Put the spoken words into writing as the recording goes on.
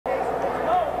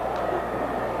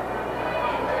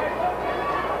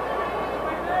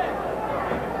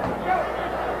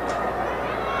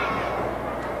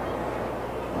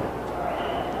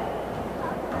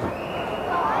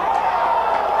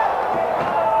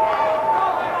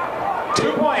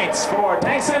2 points for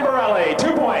Jason Bourelly,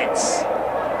 2 points.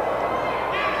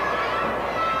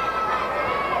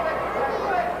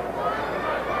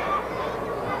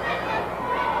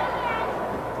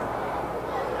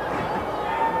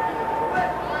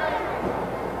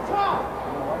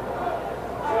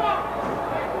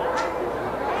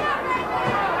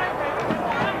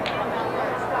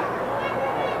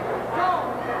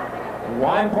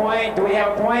 One point. Do we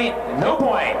have a point? No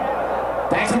point.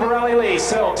 Jason Bourelly leads,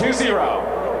 still 2-0.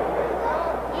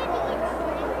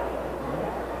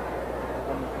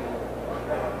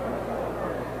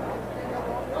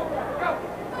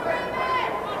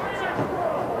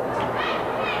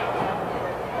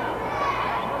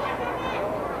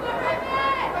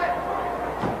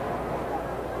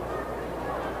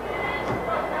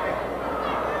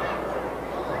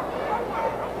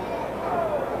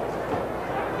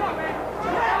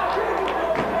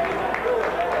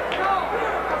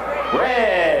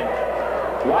 Red,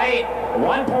 white,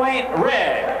 1 point,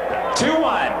 red,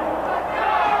 2-1.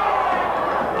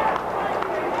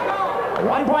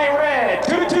 1 point red,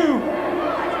 2-2.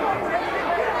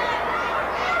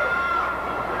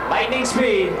 Lightning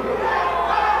speed.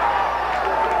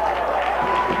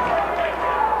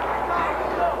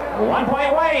 One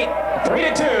point white,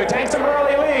 3-2. Jason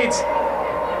Bourelly leads.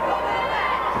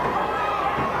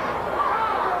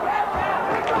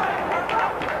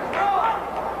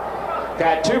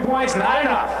 Got 2 points, not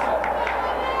enough.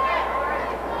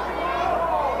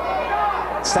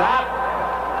 Stop.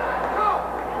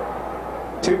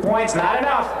 2 points, not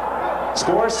enough.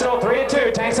 Score still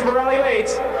 3-2. Jason Bourelly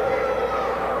leads.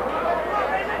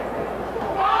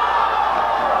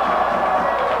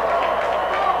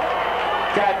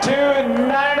 Got 2,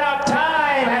 not enough.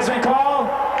 Time has been called.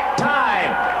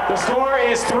 Time. The score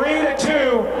is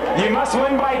 3-2. You must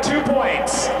win by 2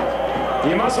 points.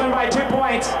 You must win by 2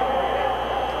 points.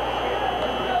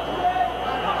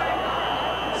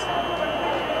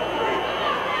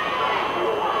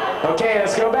 Okay,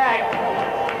 let's go back.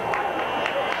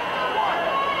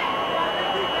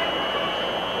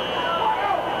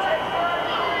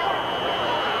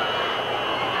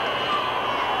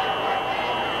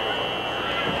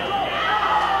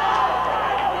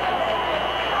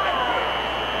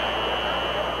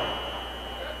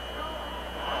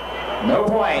 No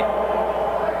point.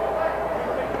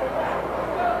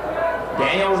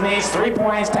 Daniels needs 3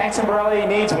 points. Jason Bourelly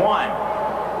needs 1.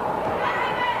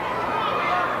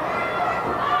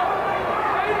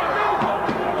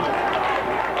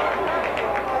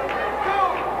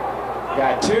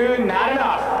 Got 2, not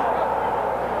enough.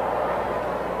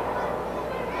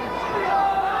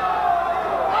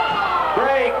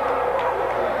 Break.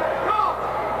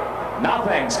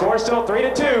 Nothing. Score still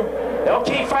 3-2. They'll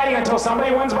keep fighting until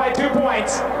somebody wins by 2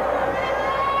 points.